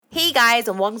Hey guys,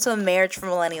 and welcome to the Marriage for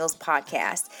Millennials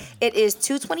podcast. It is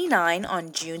 2:29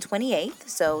 on June 28th,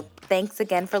 so thanks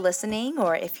again for listening,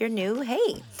 or if you're new,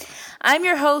 hey. I'm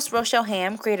your host, Rochelle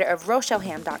Ham, creator of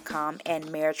RochelleHam.com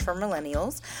and Marriage for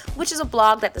Millennials, which is a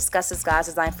blog that discusses God's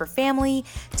design for family,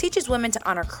 teaches women to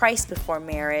honor Christ before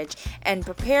marriage, and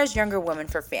prepares younger women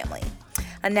for family.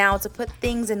 And now, to put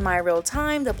things in my real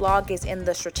time, the blog is in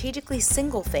the strategically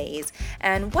single phase.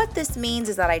 And what this means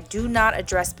is that I do not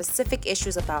address specific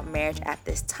issues about marriage at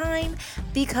this time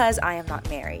because I am not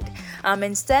married.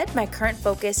 Instead, my current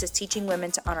focus is teaching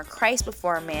women to honor Christ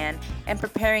before a man and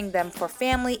preparing them for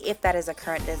family if that is a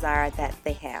current desire that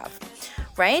they have,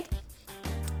 right?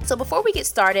 So before we get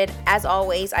started, as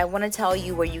always, I want to tell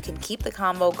you where you can keep the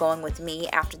convo going with me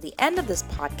after the end of this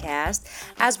podcast,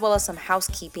 as well as some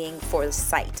housekeeping for the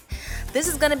site. This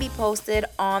is going to be posted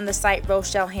on the site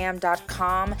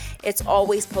RochelleHam.com. It's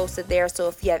always posted there, so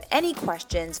if you have any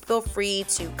questions, feel free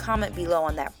to comment below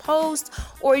on that post,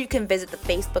 or you can visit the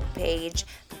Facebook page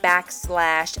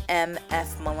 /MF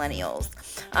Millennials.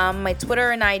 My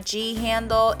Twitter and IG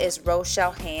handle is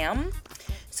RochelleHam.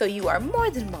 So you are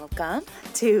more than welcome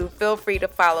to feel free to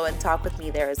follow and talk with me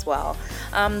there as well.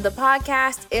 The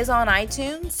podcast is on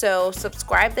iTunes, so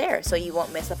subscribe there so you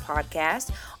won't miss a podcast.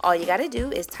 All you got to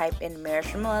do is type in Marriage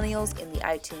for Millennials in the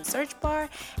iTunes search bar,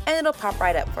 and it'll pop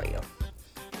right up for you.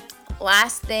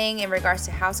 Last thing in regards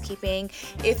to housekeeping,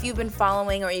 if you've been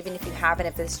following, or even if you haven't,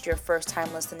 if this is your first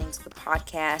time listening to the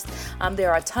podcast, there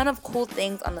are a ton of cool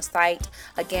things on the site.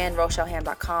 Again,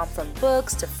 RochelleHam.com, from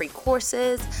books to free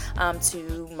courses,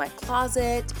 to my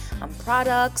closet,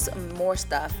 products, more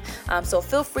stuff. So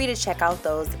feel free to check out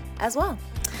those as well.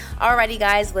 Alrighty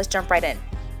guys, let's jump right in.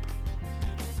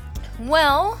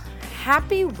 Well,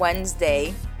 happy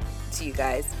Wednesday to you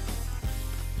guys.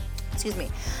 Excuse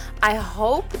me. I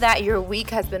hope that your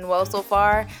week has been well so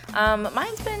far.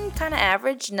 Mine's been kind of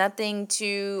average. Nothing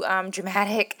too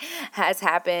dramatic has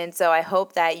happened. So I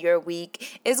hope that your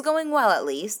week is going well at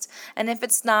least. And if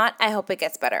it's not, I hope it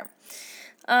gets better.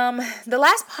 The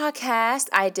last podcast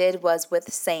I did was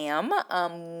with Sam.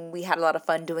 We had a lot of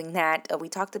fun doing that. We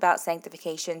talked about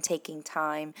sanctification, taking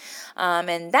time,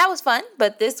 and that was fun.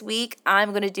 But this week I'm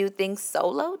going to do things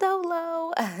solo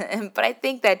dolo, but I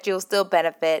think that you'll still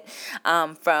benefit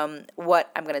from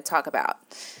what I'm going to talk about.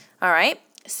 All right.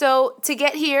 So to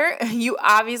get here, you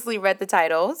obviously read the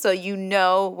title, so you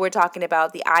know we're talking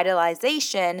about the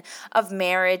idolization of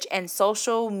marriage and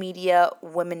social media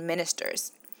women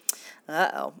ministers.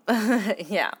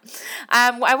 Yeah.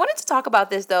 I wanted to talk about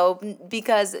this, though,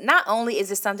 because not only is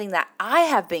this something that I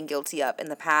have been guilty of in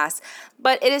the past,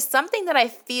 but it is something that I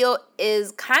feel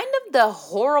is kind of the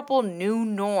horrible new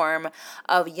norm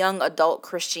of young adult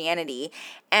Christianity.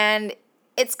 And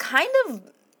it's kind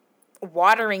of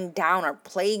watering down or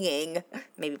plaguing,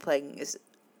 maybe plaguing is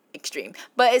extreme,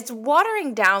 but it's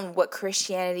watering down what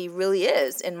Christianity really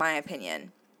is, in my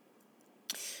opinion.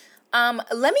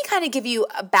 Let me kind of give you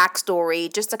a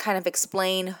backstory just to kind of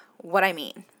explain what I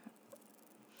mean.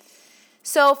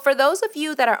 So for those of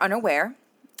you that are unaware,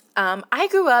 I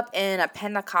grew up in a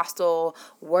Pentecostal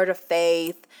word of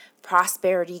faith,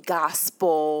 prosperity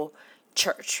gospel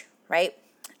church, right?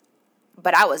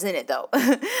 But I was in it though.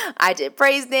 I did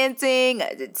praise dancing,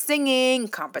 I did singing,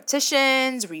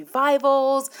 competitions,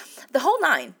 revivals, the whole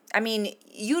nine. I mean,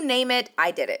 you name it,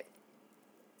 I did it.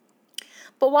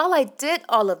 But while I did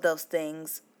all of those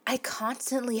things, I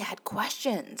constantly had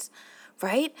questions,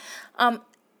 right?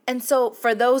 And so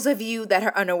for those of you that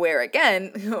are unaware,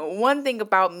 again, one thing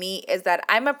about me is that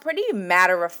I'm a pretty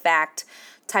matter-of-fact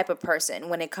type of person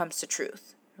when it comes to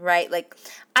truth, right? Like,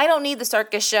 I don't need the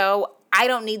circus show. I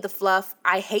don't need the fluff.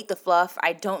 I hate the fluff.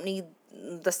 I don't need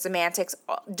the semantics.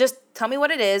 Just tell me what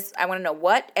it is. I want to know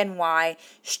what and why.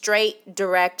 Straight,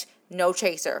 direct, no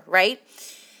chaser, right?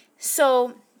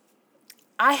 So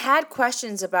I had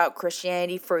questions about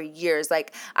Christianity for years.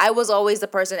 Like, I was always the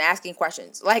person asking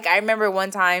questions. Like, I remember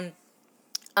one time,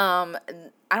 I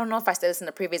don't know if I said this in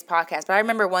the previous podcast, but I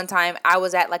remember one time I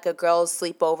was at like a girls'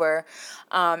 sleepover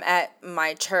at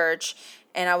my church,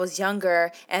 and I was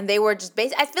younger, and they were just I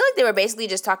feel like they were basically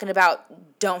just talking about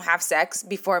don't have sex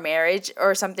before marriage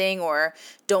or something, or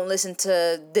don't listen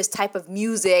to this type of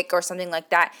music or something like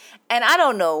that. And I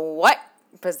don't know what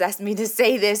possessed me to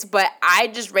say this, but I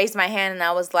just raised my hand and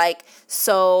I was like,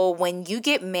 so when you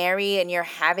get married and you're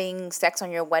having sex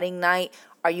on your wedding night,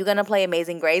 are you going to play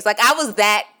Amazing Grace? Like, I was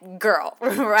that girl,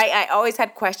 right? I always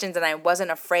had questions and I wasn't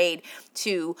afraid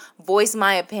to voice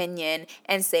my opinion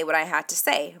and say what I had to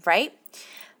say, right?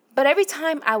 But every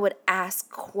time I would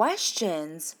ask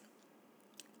questions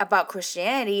about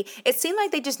Christianity, it seemed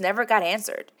like they just never got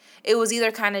answered. It was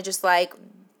either kind of just like,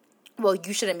 well,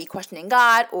 you shouldn't be questioning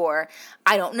God, or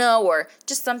I don't know, or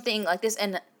just something like this.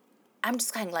 And I'm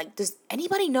just kind of like, does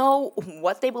anybody know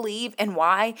what they believe and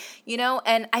why,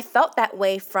 And I felt that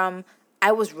way from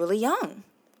I was really young.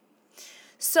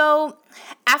 So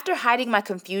after hiding my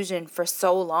confusion for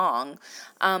so long,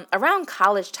 around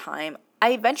college time,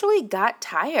 I eventually got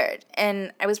tired,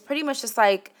 and I was pretty much just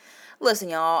like, listen,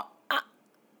 y'all,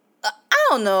 I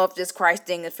don't know if this Christ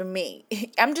thing is for me.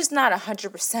 I'm just not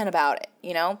 100% about it.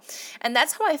 And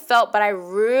that's how I felt, but I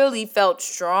really felt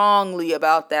strongly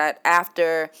about that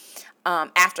after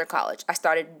college. I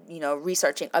started,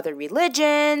 researching other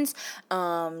religions,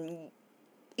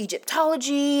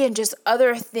 Egyptology, and just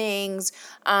other things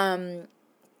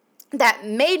that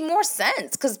made more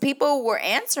sense because people were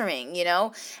answering,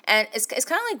 And it's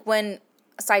kind of like when,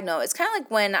 side note, it's kind of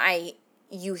like when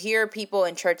you hear people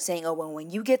in church saying, oh, when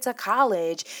you get to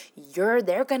college,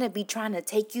 they're going to be trying to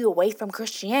take you away from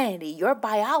Christianity. Your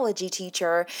biology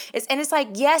teacher it's like,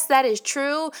 yes, that is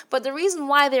true. But the reason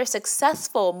why they're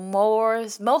successful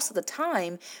most of the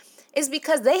time is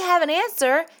because they have an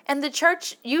answer and the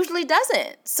church usually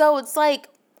doesn't. So it's like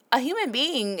a human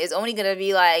being is only going to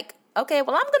be like, okay,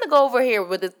 well, I'm going to go over here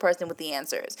with this person with the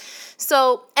answers.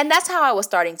 So, and that's how I was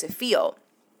starting to feel.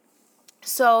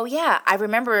 So, yeah, I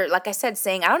remember, like I said,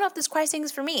 saying, I don't know if this Christ thing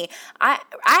is for me. I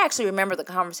actually remember the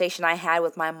conversation I had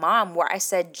with my mom where I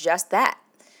said just that.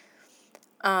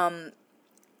 And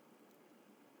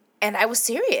I was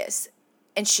serious.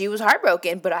 And she was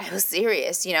heartbroken, but I was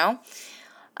serious,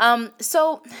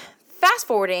 So, fast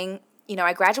forwarding,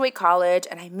 I graduate college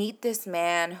and I meet this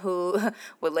man who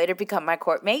would later become my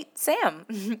court mate, Sam.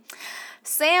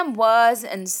 Sam was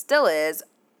and still is.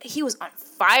 He was on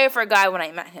fire for a guy when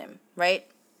I met him, right?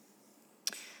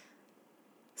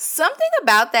 Something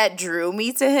about that drew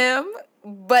me to him,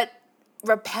 but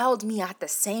repelled me at the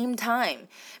same time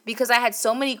because I had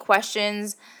so many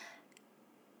questions.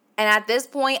 And at this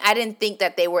point, I didn't think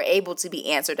that they were able to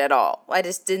be answered at all. I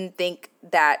just didn't think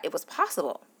that it was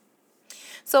possible.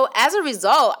 So as a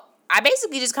result, I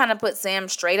basically just kind of put Sam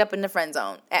straight up in the friend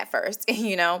zone at first,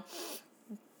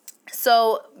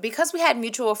 So because we had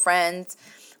mutual friends,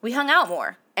 we hung out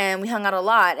more and we hung out a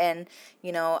lot. And,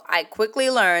 I quickly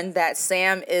learned that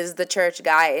Sam is the church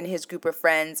guy in his group of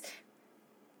friends.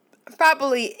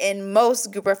 Probably in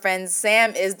most group of friends,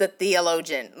 Sam is the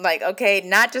theologian. Like, okay,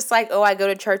 not just like, oh, I go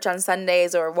to church on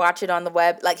Sundays or watch it on the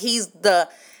web. Like, he's the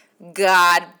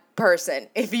God person.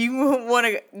 If you want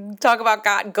to talk about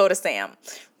God, go to Sam,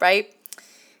 right?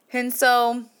 And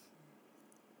so,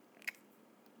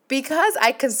 because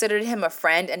I considered him a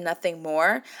friend and nothing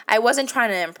more, I wasn't trying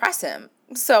to impress him.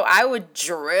 So I would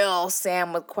drill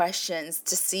Sam with questions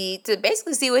to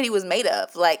basically see what he was made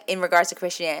of, like in regards to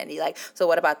Christianity. Like, so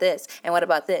what about this? And what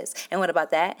about this? And what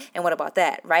about that? And what about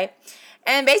that? Right?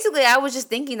 And basically I was just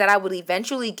thinking that I would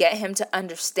eventually get him to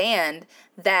understand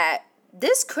that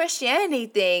this Christianity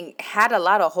thing had a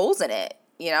lot of holes in it,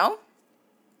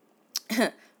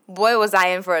 Boy, was I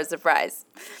in for a surprise.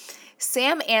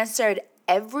 Sam answered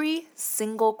every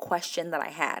single question that I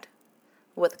had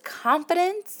with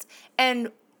confidence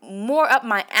and more up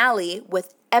my alley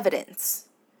with evidence.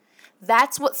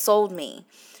 That's what sold me,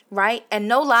 right? And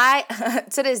no lie,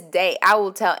 to this day, I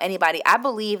will tell anybody, I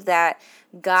believe that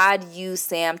God used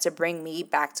Sam to bring me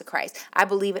back to Christ. I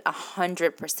believe it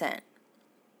 100%.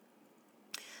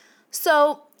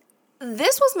 So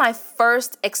this was my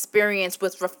first experience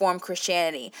with Reformed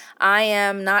Christianity. I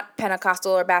am not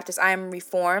Pentecostal or Baptist. I am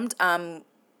Reformed,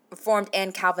 Reformed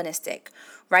and Calvinistic,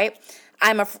 right?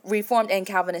 I'm a Reformed and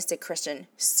Calvinistic Christian.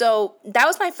 So that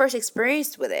was my first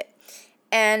experience with it.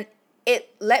 And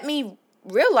it let me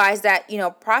realize that,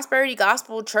 prosperity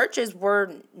gospel churches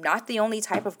were not the only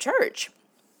type of church.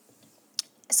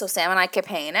 So Sam and I kept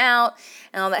hanging out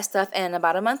and all that stuff. And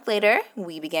about a month later,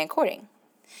 we began courting.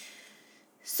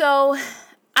 So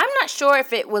I'm not sure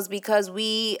if it was because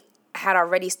we had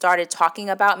already started talking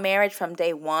about marriage from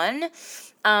day one.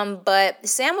 But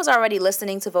Sam was already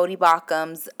listening to Voddie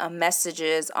Baucham's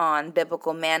messages on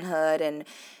biblical manhood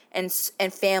and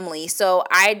family. So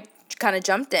I kind of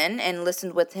jumped in and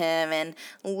listened with him and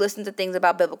listened to things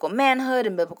about biblical manhood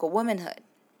and biblical womanhood.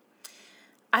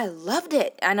 I loved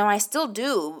it. I know I still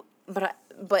do, but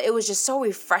it was just so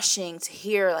refreshing to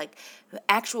hear like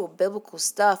actual biblical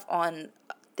stuff on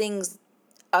things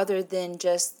other than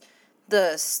just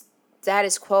the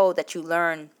status quo that you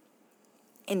learn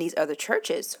in these other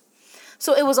churches.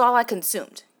 So it was all I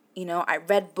consumed. I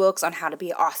read books on how to be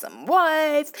an awesome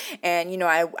wife. And,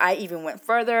 I even went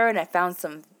further and I found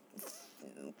some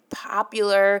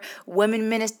popular women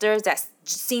ministers that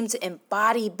seemed to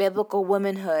embody biblical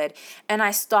womanhood. And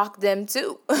I stalked them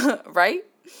too, right?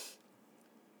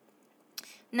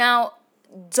 Now,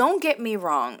 don't get me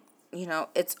wrong.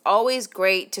 It's always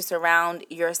great to surround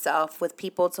yourself with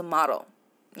people to model.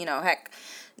 Heck,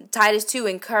 Titus 2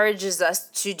 encourages us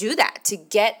to do that, to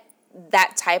get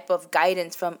that type of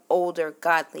guidance from older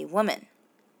godly women.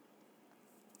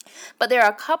 But there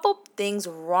are a couple things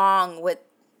wrong with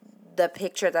the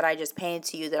picture that I just painted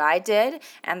to you that I did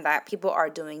and that people are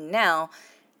doing now.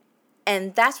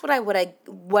 And that's what I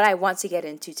want to get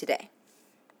into today.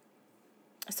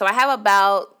 So I have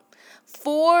about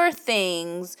 4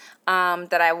 things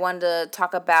that I wanted to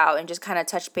talk about and just kind of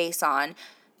touch base on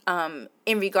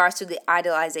in regards to the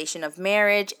idealization of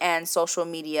marriage and social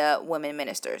media women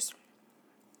ministers.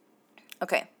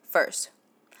 Okay, first,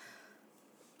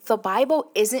 the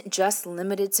Bible isn't just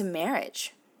limited to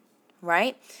marriage,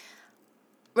 right?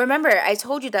 Remember, I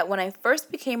told you that when I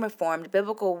first became Reformed,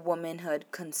 biblical womanhood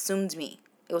consumed me.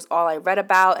 It was all I read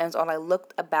about and it was all I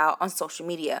looked about on social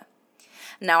media.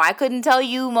 Now, I couldn't tell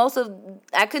you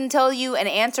an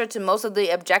answer to most of the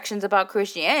objections about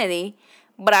Christianity,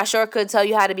 but I sure could tell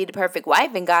you how to be the perfect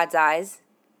wife in God's eyes.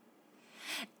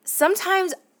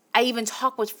 Sometimes I even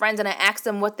talk with friends and I ask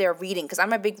them what they're reading because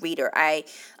I'm a big reader. I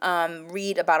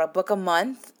read about a book a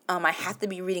month. I have to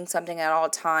be reading something at all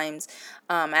times.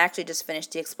 I actually just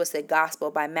finished The Explicit Gospel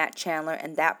by Matt Chandler,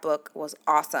 and that book was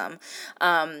awesome.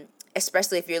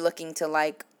 Especially if you're looking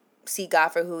to see God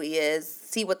for who he is,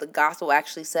 see what the gospel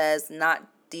actually says, not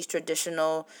these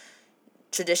traditional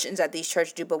traditions that these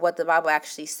churches do, but what the Bible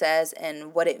actually says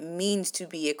and what it means to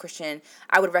be a Christian.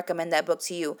 I would recommend that book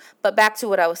to you. But back to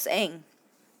what I was saying.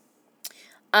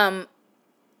 I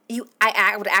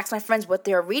would ask my friends what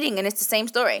they're reading, and it's the same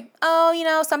story.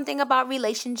 Oh, something about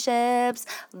relationships,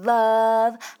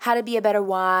 love, how to be a better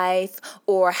wife,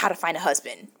 or how to find a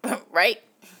husband, right?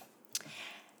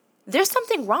 There's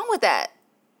something wrong with that.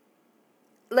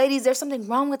 Ladies, there's something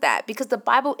wrong with that because the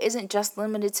Bible isn't just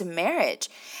limited to marriage.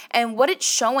 And what it's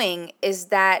showing is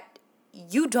that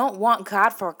you don't want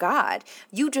God for God.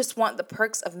 You just want the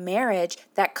perks of marriage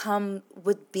that come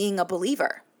with being a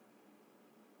believer.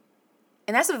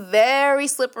 And that's a very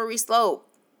slippery slope.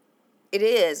 It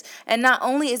is. And not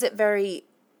only is it very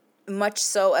much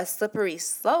so a slippery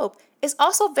slope, it's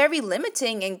also very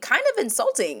limiting and kind of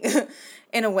insulting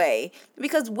in a way,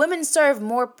 because women serve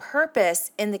more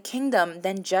purpose in the kingdom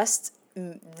than just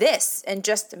this and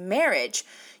just marriage,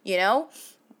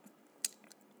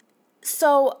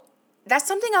 So that's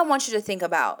something I want you to think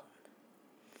about.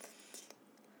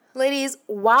 Ladies,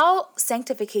 while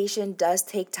sanctification does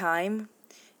take time,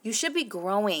 you should be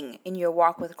growing in your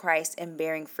walk with Christ and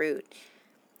bearing fruit.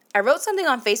 I wrote something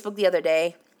on Facebook the other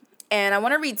day, and I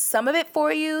want to read some of it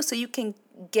for you so you can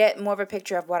get more of a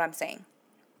picture of what I'm saying.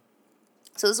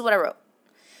 So this is what I wrote.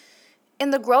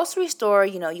 In the grocery store,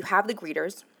 you have the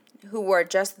greeters who were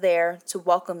just there to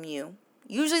welcome you.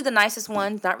 Usually the nicest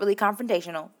ones, not really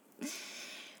confrontational.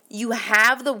 You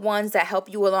have the ones that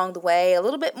help you along the way, a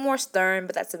little bit more stern,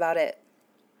 but that's about it.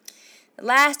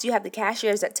 Last, you have the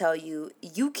cashiers that tell you,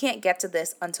 you can't get to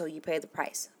this until you pay the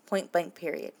price. Point blank,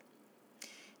 period.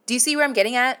 Do you see where I'm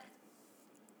getting at?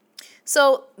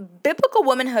 So, biblical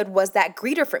womanhood was that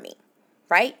greeter for me,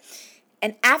 right?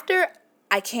 And after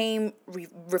I became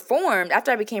reformed,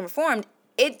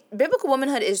 biblical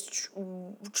womanhood is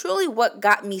truly what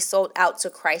got me sold out to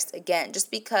Christ again,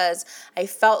 just because I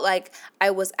felt like I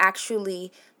was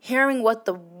actually hearing what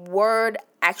the word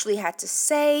actually had to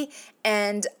say,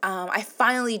 and I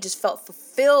finally just felt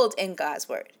fulfilled in God's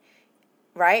word,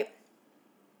 right?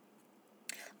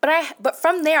 But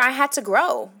from there, I had to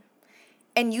grow,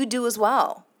 and you do as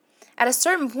well. At a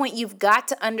certain point, you've got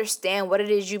to understand what it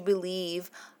is you believe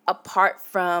apart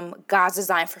from God's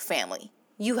design for family.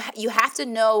 You have to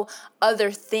know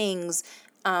other things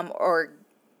or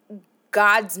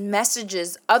God's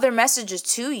messages, other messages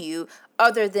to you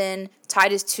other than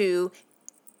Titus 2,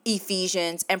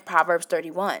 Ephesians, and Proverbs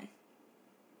 31.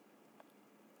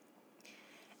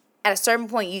 At a certain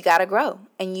point, you got to grow,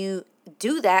 and you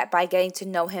do that by getting to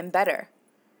know him better.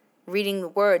 Reading the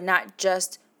word, not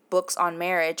just books on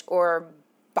marriage or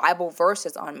Bible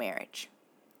verses on marriage.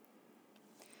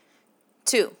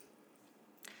 2,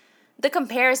 the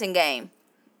comparison game.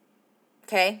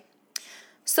 Okay?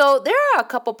 So there are a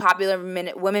couple popular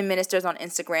women ministers on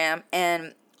Instagram,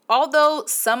 and although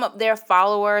some of their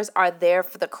followers are there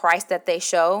for the Christ that they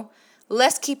show,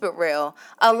 let's keep it real.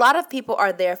 A lot of people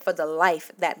are there for the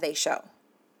life that they show.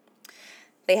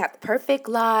 They have the perfect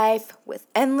life with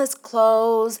endless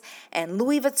clothes and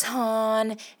Louis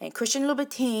Vuitton and Christian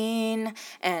Louboutin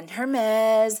and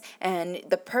Hermes and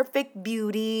the perfect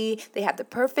beauty. They have the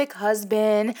perfect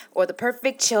husband or the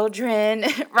perfect children,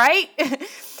 right?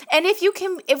 And if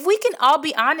we can all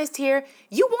be honest here,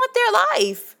 you want their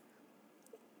life.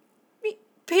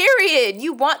 Period.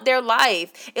 You want their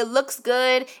life. It looks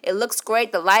good. It looks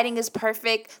great. The lighting is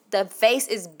perfect. The face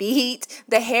is beat.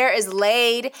 The hair is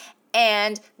laid.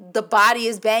 And the body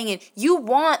is banging. You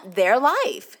want their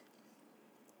life.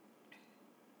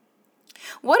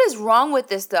 What is wrong with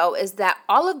this, though, is that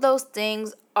all of those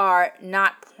things are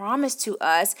not promised to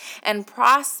us. And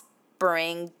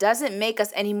prospering doesn't make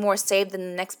us any more saved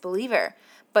than the next believer.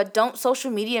 But don't social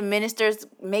media ministers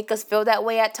make us feel that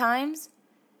way at times?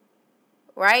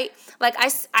 Right? Like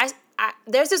I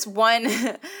there's this one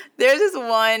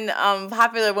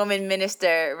popular woman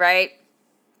minister, right?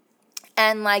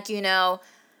 And like, her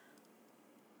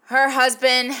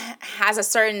husband has a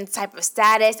certain type of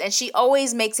status, and she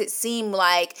always makes it seem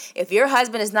like if your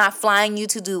husband is not flying you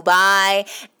to Dubai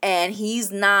and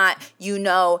he's not,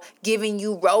 giving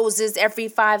you roses every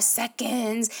 5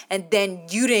 seconds, and then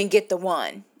you didn't get the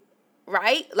one,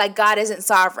 right? Like God isn't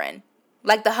sovereign.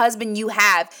 Like the husband you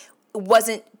have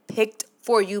wasn't picked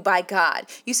for you by God.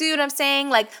 You see what I'm saying?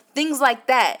 Like things like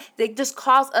that, they just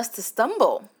cause us to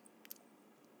stumble.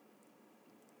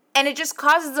 And it just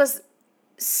causes us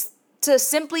to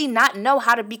simply not know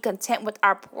how to be content with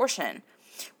our portion,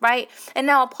 right? And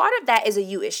now a part of that is a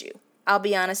you issue. I'll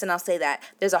be honest and I'll say that.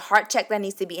 There's a heart check that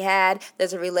needs to be had.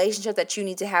 There's a relationship that you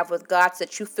need to have with God so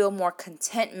that you feel more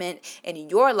contentment in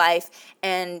your life,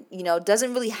 and,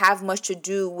 doesn't really have much to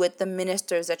do with the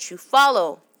ministers that you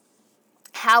follow.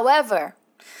 However,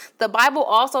 the Bible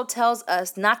also tells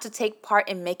us not to take part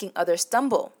in making others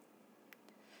stumble.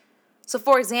 So,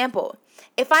 for example,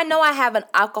 if I know I have an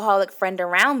alcoholic friend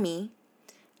around me,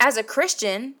 as a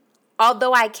Christian,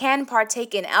 although I can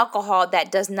partake in alcohol that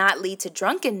does not lead to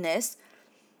drunkenness,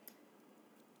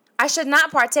 I should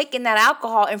not partake in that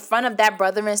alcohol in front of that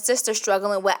brother and sister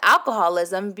struggling with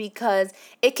alcoholism, because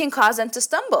it can cause them to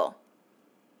stumble.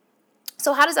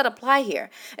 So how does that apply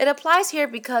here? It applies here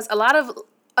because a lot of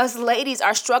us ladies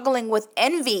are struggling with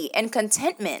envy and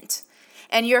contentment.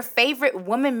 And your favorite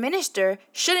woman minister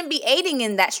shouldn't be aiding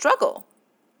in that struggle.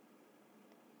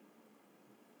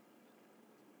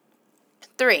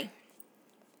 3,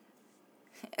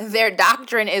 their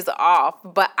doctrine is off,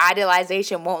 but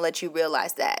idealization won't let you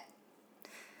realize that.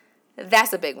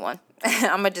 That's a big one.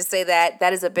 I'm going to just say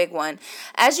that is a big one.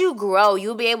 As you grow,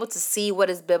 you'll be able to see what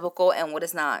is biblical and what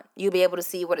is not. You'll be able to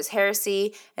see what is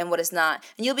heresy and what is not.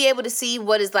 And you'll be able to see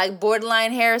what is like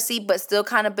borderline heresy but still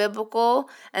kind of biblical.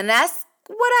 And that's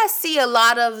what I see a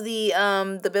lot of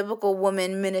the biblical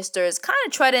woman ministers kind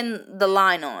of treading the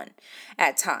line on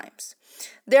at times.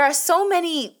 There are so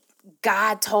many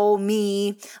God told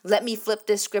me, let me flip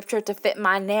this scripture to fit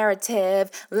my narrative,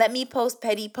 let me post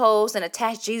petty posts and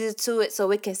attach Jesus to it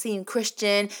so it can seem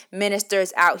Christian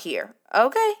ministers out here.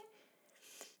 Okay?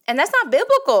 And that's not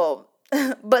biblical.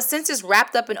 But since it's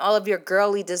wrapped up in all of your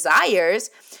girly desires,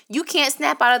 you can't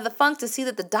snap out of the funk to see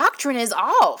that the doctrine is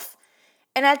off.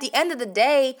 And at the end of the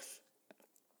day,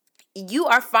 you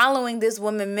are following this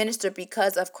woman minister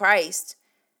because of Christ.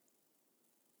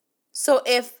 So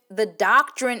if the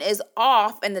doctrine is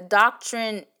off and the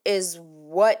doctrine is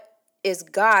what is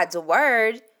God's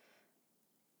word,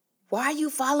 why are you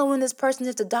following this person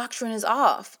if the doctrine is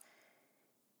off?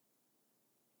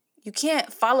 You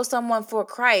can't follow someone for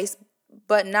Christ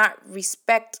but not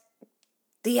respect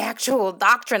the actual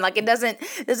doctrine. Like it doesn't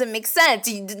make sense.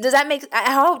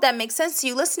 I hope that makes sense to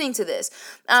you listening to this.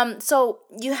 So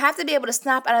you have to be able to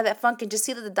snap out of that funk and just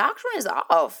see that the doctrine is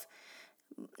off.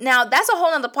 Now, that's a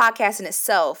whole other podcast in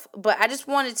itself, but I just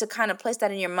wanted to kind of place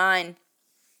that in your mind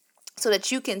so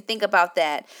that you can think about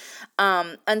that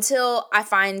until I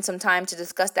find some time to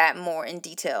discuss that more in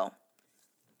detail.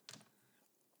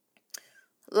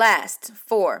 Last,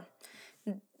 4.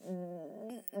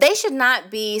 They should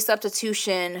not be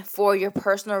substitution for your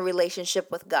personal relationship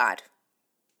with God,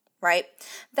 right?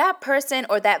 That person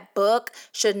or that book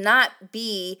should not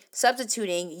be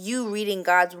substituting you reading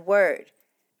God's word.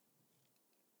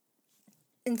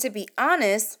 And to be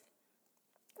honest,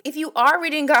 if you are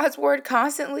reading God's word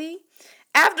constantly,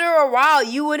 after a while,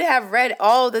 you would have read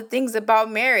all the things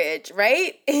about marriage,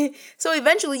 right? So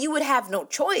eventually you would have no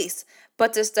choice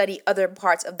but to study other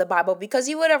parts of the Bible because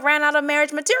you would have ran out of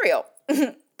marriage material,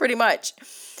 pretty much.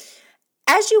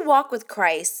 As you walk with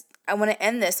Christ, I want to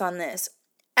end this on this.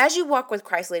 As you walk with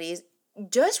Christ, ladies,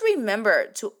 just remember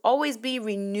to always be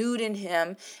renewed in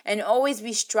Him and always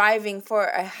be striving for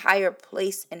a higher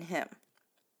place in Him.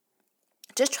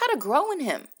 Just try to grow in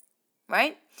Him,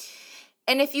 right?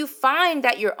 And if you find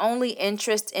that your only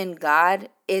interest in God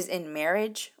is in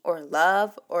marriage or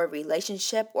love or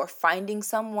relationship or finding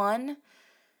someone,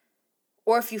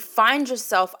 or if you find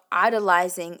yourself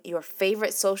idolizing your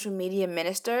favorite social media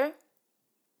minister,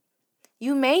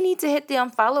 you may need to hit the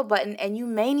unfollow button and you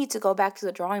may need to go back to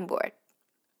the drawing board.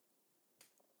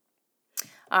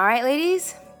 All right,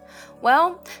 ladies.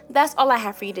 Well, that's all I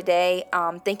have for you today.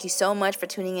 Thank you so much for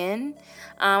tuning in.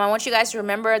 I want you guys to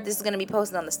remember this is going to be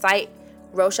posted on the site,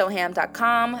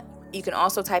 rochelham.com. You can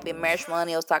also type in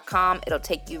marriageformillennials.com. It'll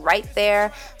take you right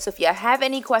there. So if you have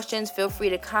any questions, feel free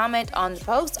to comment on the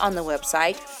post on the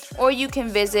website, or you can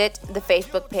visit the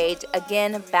Facebook page,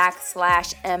 again,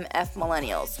 /MF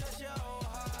Millennials.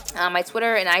 My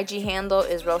Twitter and IG handle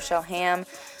is Rochelle Ham.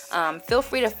 Feel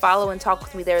free to follow and talk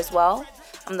with me there as well.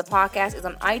 The podcast is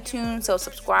on iTunes, so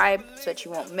subscribe so that you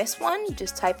won't miss one.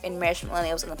 Just type in Marriage for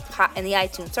Millennials in the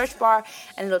iTunes search bar,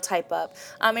 and it'll type up.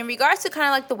 In regards to kind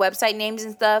of like the website names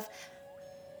and stuff,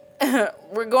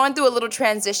 we're going through a little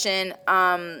transition,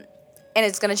 and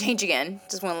it's going to change again.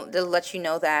 Just want to let you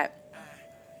know that.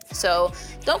 So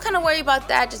don't kind of worry about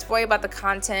that. Just worry about the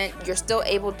content. You're still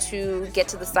able to get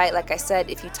to the site, like I said,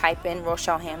 if you type in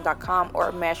rochelleham.com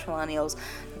or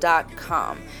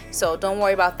marriageformillennials.com. So don't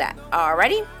worry about that.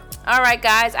 Alrighty? All right,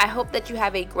 guys. I hope that you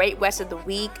have a great rest of the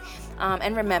week.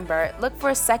 And remember, look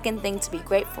for a second thing to be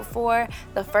grateful for.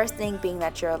 The first thing being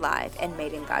that you're alive and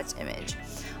made in God's image.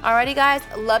 Alrighty, guys.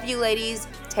 Love you, ladies.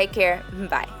 Take care.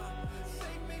 Bye.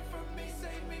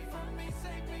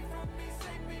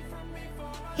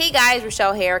 Hey guys,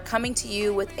 Rochelle here, coming to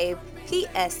you with a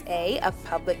PSA, a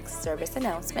public service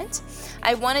announcement.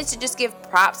 I wanted to just give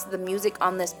props to the music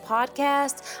on this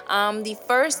podcast. The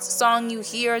first song you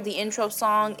hear, the intro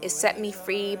song, is Set Me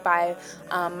Free by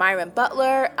Myron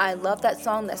Butler. I love that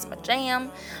song. That's my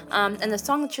jam. And the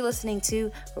song that you're listening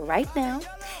to right now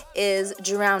is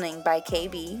Drowning by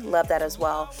KB. Love that as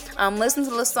well. Listen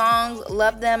to the songs,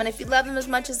 love them, and if you love them as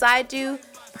much as I do,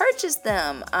 purchase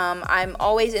them. I'm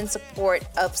always in support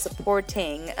of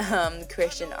supporting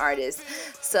Christian artists.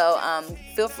 So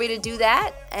feel free to do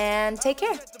that and take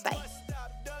care. Bye.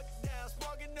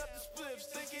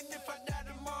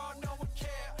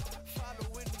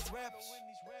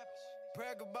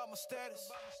 Brag about my status.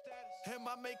 Am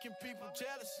I making people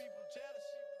jealous?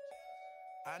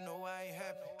 I know I ain't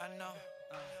happy. I know.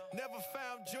 Never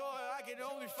found joy. I can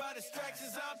only find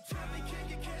distractions. I'm telling, can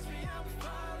you catch me?